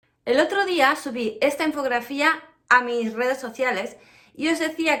El otro día subí esta infografía a mis redes sociales y os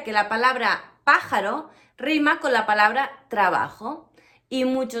decía que la palabra pájaro rima con la palabra trabajo. Y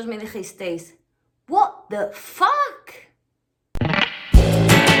muchos me dijisteis, "What the fuck?".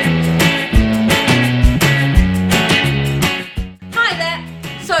 Hi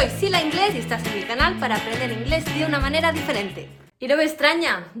there, soy Sila Inglés y estás en mi canal para aprender inglés de una manera diferente. Y no me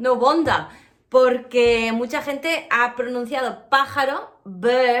extraña, no wonder, porque mucha gente ha pronunciado pájaro,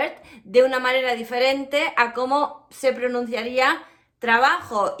 bird, de una manera diferente a cómo se pronunciaría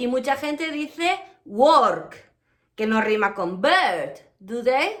trabajo. Y mucha gente dice work, que no rima con bird, ¿do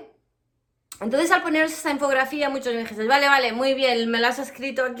they? Entonces al poneros esta infografía muchos me dijisteis, vale, muy bien, me la has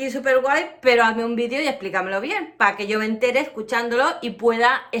escrito aquí súper guay, pero hazme un vídeo y explícamelo bien, para que yo me entere escuchándolo y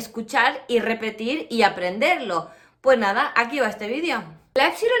pueda escuchar y repetir y aprenderlo. Pues nada, aquí va este vídeo. La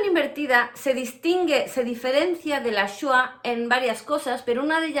épsilon invertida se diferencia de la schwa en varias cosas, pero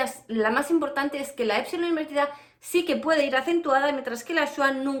una de ellas, la más importante, es que la épsilon invertida sí que puede ir acentuada, mientras que la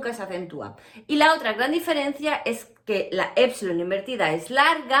schwa nunca se acentúa. Y la otra gran diferencia es que la épsilon invertida es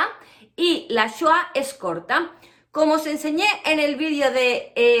larga y la schwa es corta. Como os enseñé en el vídeo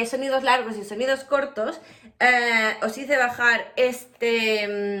de sonidos largos y sonidos cortos, os hice bajar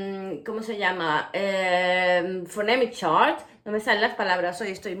este, ¿cómo se llama? Phonemic chart. No me salen las palabras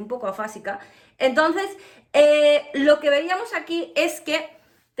hoy, estoy un poco afásica. Entonces, lo que veíamos aquí es que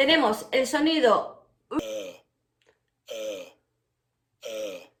tenemos el sonido.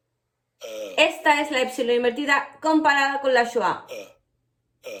 Esta es la épsilon invertida comparada con la schwa.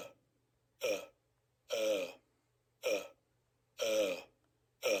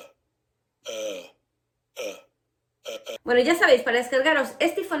 Bueno, ya sabéis, para descargaros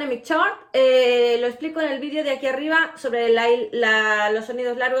este phonemic chart, lo explico en el vídeo de aquí arriba sobre los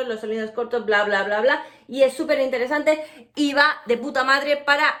sonidos largos, los sonidos cortos, bla, bla, bla, bla. Y es súper interesante y va de puta madre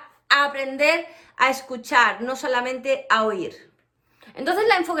para aprender a escuchar, no solamente a oír. Entonces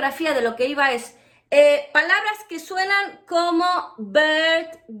la infografía de lo que iba es palabras que suenan como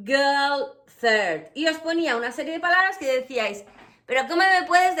bird, girl, third. Y os ponía una serie de palabras que decíais, pero ¿cómo me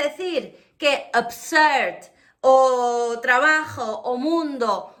puedes decir que absurd o trabajo o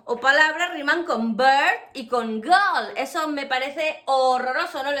mundo o palabras riman con bird y con girl? Eso me parece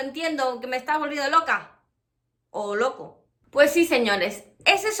horroroso, no lo entiendo, que me está volviendo loca o loco. Pues sí, señores,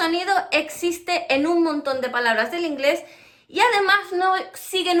 ese sonido existe en un montón de palabras del inglés y además no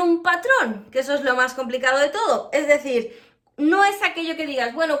siguen un patrón, que eso es lo más complicado de todo. Es decir, no es aquello que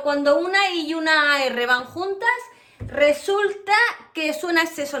digas, bueno, cuando una I y una R van juntas, resulta que suena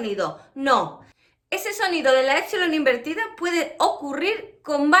ese sonido. No. Ese sonido de la épsilon invertida puede ocurrir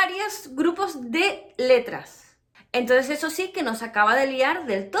con varios grupos de letras. Entonces eso sí que nos acaba de liar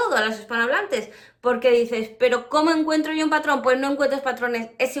del todo a los hispanohablantes, porque dices, pero ¿cómo encuentro yo un patrón? Pues no encuentras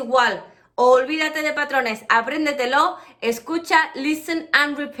patrones, es igual. Olvídate de patrones, apréndetelo, escucha, listen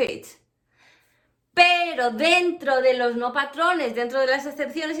and repeat. Pero dentro de los no patrones, dentro de las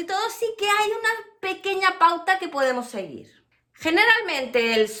excepciones y todo, sí que hay una pequeña pauta que podemos seguir.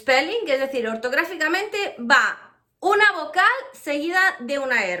 Generalmente el spelling, es decir, ortográficamente, va una vocal seguida de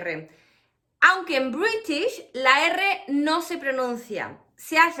una R. Aunque en British la R no se pronuncia.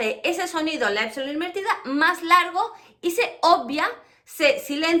 Se hace ese sonido, la épsilon invertida, más largo y se obvia, se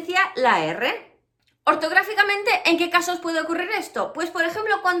silencia la R. Ortográficamente, ¿en qué casos puede ocurrir esto? Pues, por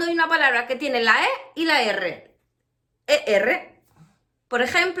ejemplo, cuando hay una palabra que tiene la E y la R. ER. Por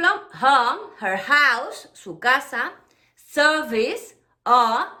ejemplo, home, her house, su casa, service,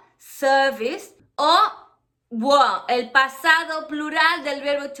 o service, o were, el pasado plural del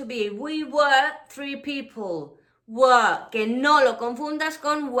verbo to be. We were 3 people. Were, que no lo confundas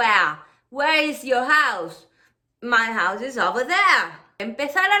con where. Where is your house? My house is over there.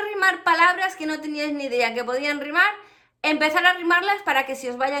 Empezar a rimar palabras que no teníais ni idea que podían rimar, empezar a rimarlas para que se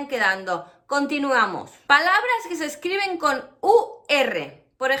os vayan quedando. Continuamos. Palabras que se escriben con UR.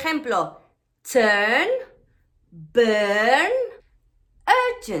 Por ejemplo, turn, burn,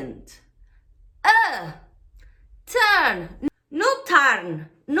 urgent. Turn. No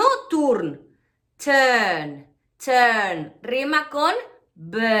turn, no turn. Turn. Rima con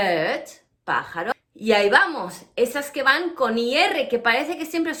bird, pájaro. Y ahí vamos, esas que van con IR, que parece que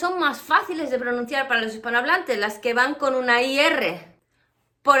siempre son más fáciles de pronunciar para los hispanohablantes, las que van con una IR.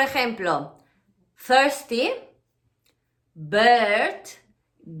 Por ejemplo, thirsty, bird,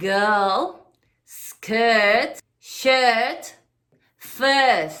 girl, skirt, shirt,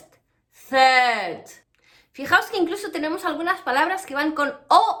 first, third. Fijaos que incluso tenemos algunas palabras que van con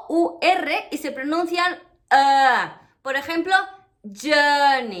OUR y se pronuncian por ejemplo,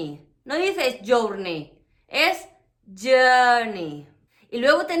 journey. No dices journey, es journey. Y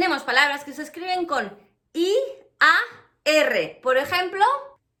luego tenemos palabras que se escriben con I-A-R. Por ejemplo,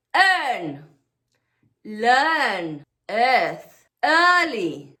 earn, learn, earth,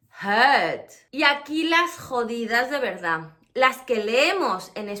 early, hurt. Y aquí las jodidas de verdad. Las que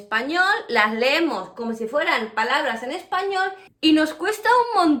leemos en español, las leemos como si fueran palabras en español y nos cuesta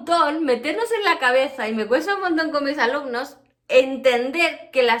un montón meternos en la cabeza, y me cuesta un montón con mis alumnos,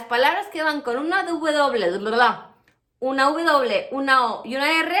 entender que las palabras que van con una W, una W, una O y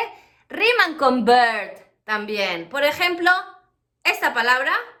una R, riman con bird también. Por ejemplo, esta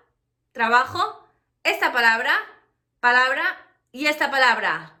palabra, trabajo, esta palabra, palabra, y esta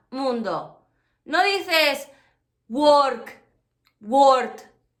palabra, mundo. No dices work, word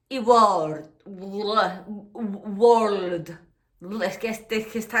y word. World. Es que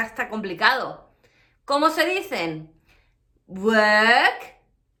está complicado. ¿Cómo se dicen? Work,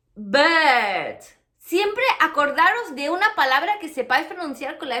 bird. Siempre acordaros de una palabra que sepáis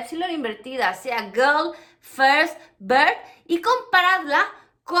pronunciar con la épsilon invertida, sea girl, first, bird, y comparadla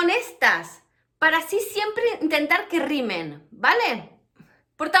con estas, para así siempre intentar que rimen, ¿vale?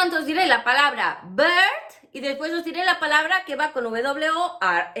 Por tanto, os diré la palabra bird y después os diré la palabra que va con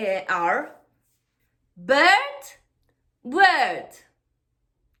W-O-R. Bird, word.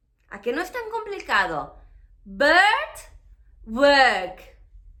 ¿A que no es tan complicado? Bird, work.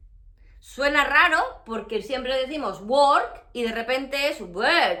 Suena raro porque siempre decimos work y de repente es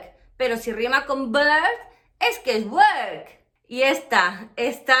work, pero si rima con bird es que es work. Y esta,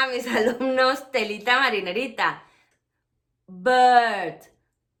 mis alumnos, telita marinerita. Bird,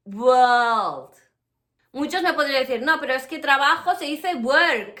 world. Muchos me podrían decir, no, pero es que trabajo se dice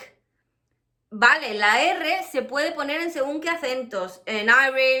work. Vale, la R se puede poner en según qué acentos, en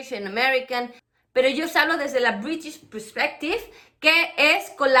Irish, en American, pero yo os hablo desde la British perspective, que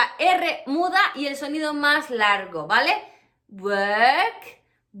es con la R muda y el sonido más largo, ¿vale? Work,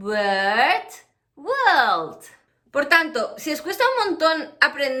 word, world. Por tanto, si os cuesta un montón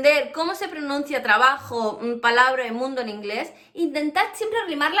aprender cómo se pronuncia trabajo, palabra y mundo en inglés, intentad siempre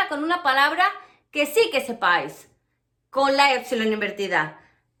rimarla con una palabra que sí que sepáis, con la épsilon invertida.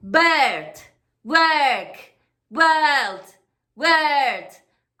 Bird, work, world, word,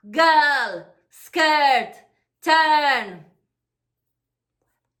 girl, skirt, turn.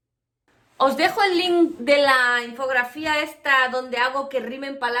 Os dejo el link de la infografía esta donde hago que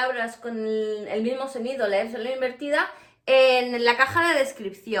rimen palabras con el mismo sonido, la épsilon invertida, en la caja de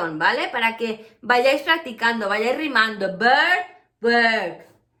descripción, ¿vale? Para que vayáis practicando, vayáis rimando. Bird,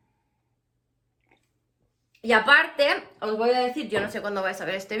 work. Y aparte, os voy a decir, yo no sé cuándo vais a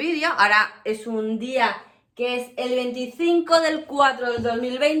ver este vídeo, ahora es un día que es el 25 del 4 del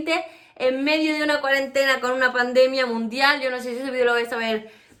 2020, en medio de una cuarentena con una pandemia mundial. Yo no sé si ese vídeo lo vais a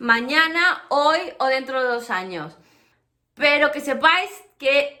ver mañana, hoy o dentro de 2 años. Pero que sepáis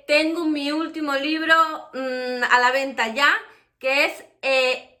que tengo mi último libro a la venta ya, que es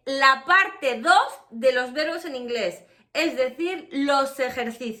la parte 2 de los verbos en inglés, es decir, los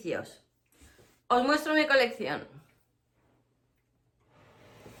ejercicios. Os muestro mi colección.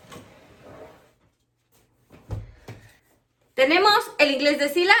 Tenemos el inglés de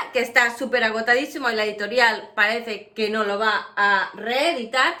Sila, que está súper agotadísimo y la editorial parece que no lo va a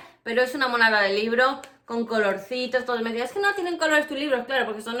reeditar, pero es una monada de libro con colorcitos. Todos me decían, es que no tienen colores tus libros, claro,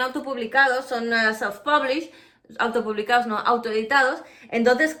 porque son autopublicados, son self-published, autopublicados, no, autoeditados.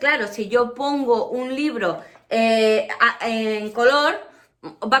 Entonces, claro, si yo pongo un libro en color,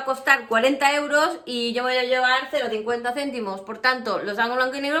 va a costar 40 euros y yo voy a llevar 0,50 céntimos. Por tanto, los hago en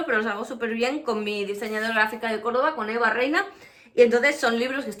blanco y negro, pero los hago súper bien con mi diseñadora gráfica de Córdoba, con Eva Reina. Y entonces son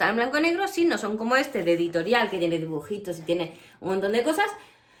libros que están en blanco y negro, sí, no son como este de editorial, que tiene dibujitos y tiene un montón de cosas,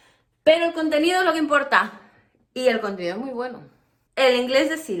 pero el contenido es lo que importa. Y el contenido es muy bueno. El inglés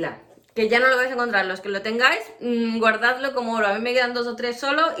de Sila, que ya no lo vais a encontrar. Los que lo tengáis, guardadlo como oro. A mí me quedan 2 o 3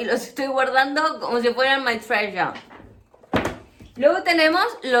 solo y los estoy guardando como si fueran my treasure. Luego tenemos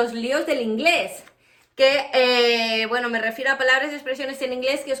los líos del inglés, que, bueno, me refiero a palabras y expresiones en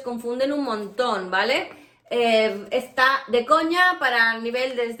inglés que os confunden un montón, ¿vale? Está de coña para el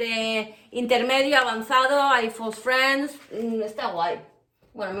nivel desde intermedio, avanzado, hay false friends, está guay.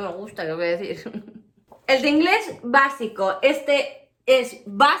 Bueno, a mí me gusta, ¿qué voy a decir? El de inglés básico, este es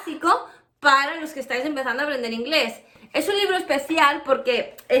básico para los que estáis empezando a aprender inglés. Es un libro especial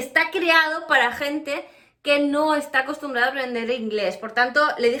porque está creado para gente que no está acostumbrada a aprender inglés. Por tanto,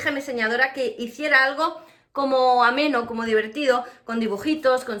 le dije a mi diseñadora que hiciera algo como ameno, como divertido, con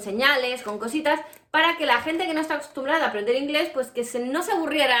dibujitos, con señales, con cositas, para que la gente que no está acostumbrada a aprender inglés, pues que no se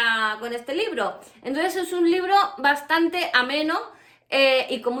aburriera con este libro. Entonces es un libro bastante ameno,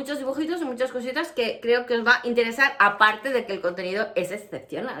 y con muchos dibujitos y muchas cositas que creo que os va a interesar, aparte de que el contenido es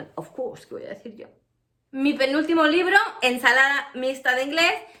excepcional, of course, que voy a decir yo. Mi penúltimo libro, ensalada mixta de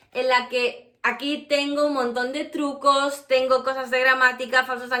inglés, en la que aquí tengo un montón de trucos, tengo cosas de gramática,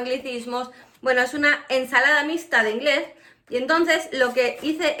 falsos anglicismos. Bueno, es una ensalada mixta de inglés. Y entonces lo que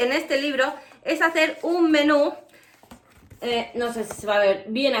hice en este libro es hacer un menú, no sé si se va a ver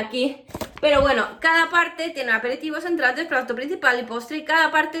bien aquí, pero bueno, cada parte tiene aperitivos, entrantes, plato principal y postre, y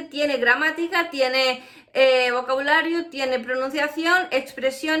cada parte tiene gramática, tiene vocabulario, tiene pronunciación,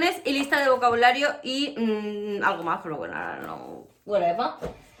 expresiones y lista de vocabulario y algo más, pero bueno, ahora no, whatever.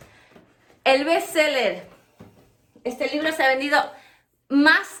 El bestseller, este libro se ha vendido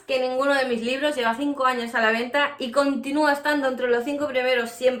más que ninguno de mis libros, lleva 5 años a la venta y continúa estando entre los 5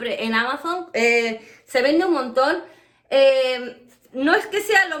 primeros siempre en Amazon. Se vende un montón. No es que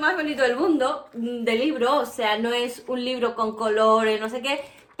sea lo más bonito del mundo de libro, o sea, no es un libro con colores, no sé qué,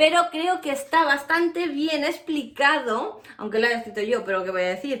 pero creo que está bastante bien explicado, aunque lo haya escrito yo, pero ¿qué voy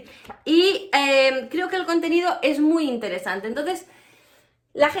a decir? Y creo que el contenido es muy interesante. Entonces,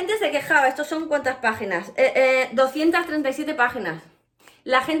 la gente se quejaba, estos son ¿cuántas páginas? 237 páginas.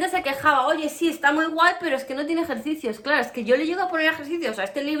 La gente se quejaba, oye, sí, está muy guay, pero es que no tiene ejercicios. Claro, es que yo le llego a poner ejercicios a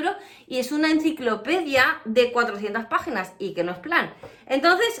este libro y es una enciclopedia de 400 páginas y que no es plan.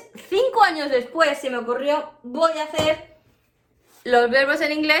 Entonces, 5 años después se me ocurrió, voy a hacer los verbos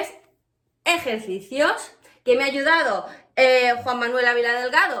en inglés, ejercicios, que me ha ayudado Juan Manuel Ávila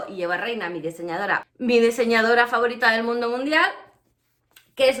Delgado y Eva Reina, mi diseñadora favorita del mundo mundial,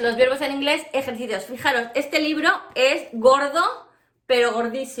 que es los verbos en inglés, ejercicios. Fijaros, este libro es gordo, pero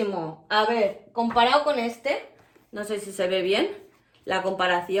gordísimo. A ver, comparado con este, no sé si se ve bien la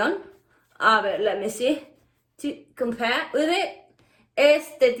comparación. A ver, let me see. To compare with it.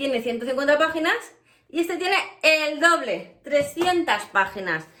 Este tiene 150 páginas y este tiene el doble, 300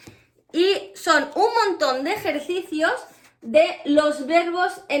 páginas. Y son un montón de ejercicios de los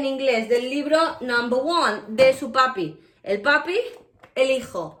verbos en inglés, del libro Number One, de su papi. El papi, el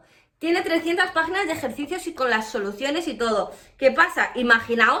hijo. Tiene 300 páginas de ejercicios y con las soluciones y todo. ¿Qué pasa?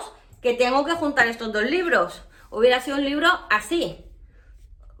 Imaginaos que tengo que juntar estos dos libros. Hubiera sido un libro así.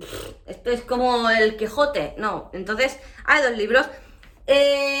 Esto es como el Quijote. No, entonces hay dos libros.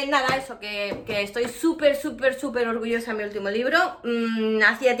 Nada, eso, que estoy súper orgullosa de mi último libro.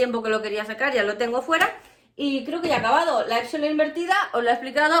 Hacía tiempo que lo quería sacar, ya lo tengo fuera. Y creo que ya he acabado. La épsilon invertida, os lo he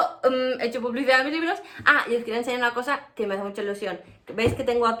explicado, he hecho publicidad de mis libros. Ah, y os quería enseñar una cosa que me hace mucha ilusión. Veis que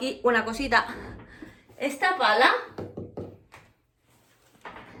tengo aquí una cosita. Esta pala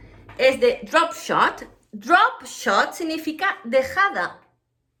es de drop shot. Drop shot significa dejada.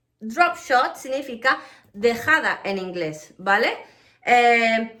 Drop shot significa dejada en inglés, ¿vale?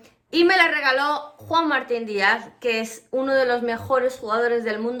 Y me la regaló Juan Martín Díaz, que es uno de los mejores jugadores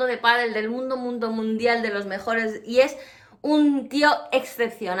del mundo de pádel, del mundo mundial, de los mejores, y es un tío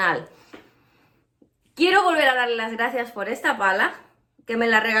excepcional. Quiero volver a darle las gracias por esta pala, que me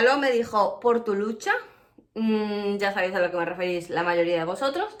la regaló, me dijo, por tu lucha. Ya sabéis a lo que me referís la mayoría de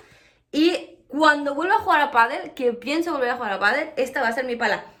vosotros. Y cuando vuelva a jugar a pádel, que pienso volver a jugar a pádel, esta va a ser mi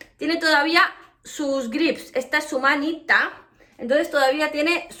pala. Tiene todavía sus grips, esta es su manita. Entonces todavía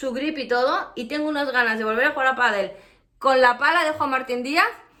tiene su grip y todo. Y tengo unas ganas de volver a jugar a pádel con la pala de Juan Martín Díaz.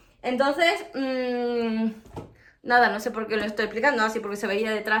 Entonces, nada, no sé por qué lo estoy explicando así, porque se veía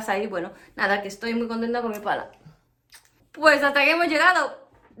detrás ahí. Bueno, nada, que estoy muy contenta con mi pala. Pues hasta aquí hemos llegado.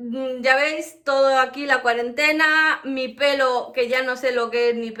 Ya veis, todo aquí, la cuarentena, mi pelo, que ya no sé lo que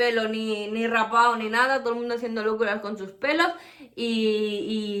es ni pelo, ni rapado, ni nada. Todo el mundo haciendo locuras con sus pelos.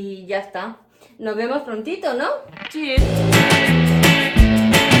 Y ya está. Nos vemos prontito, ¿no? Cheers.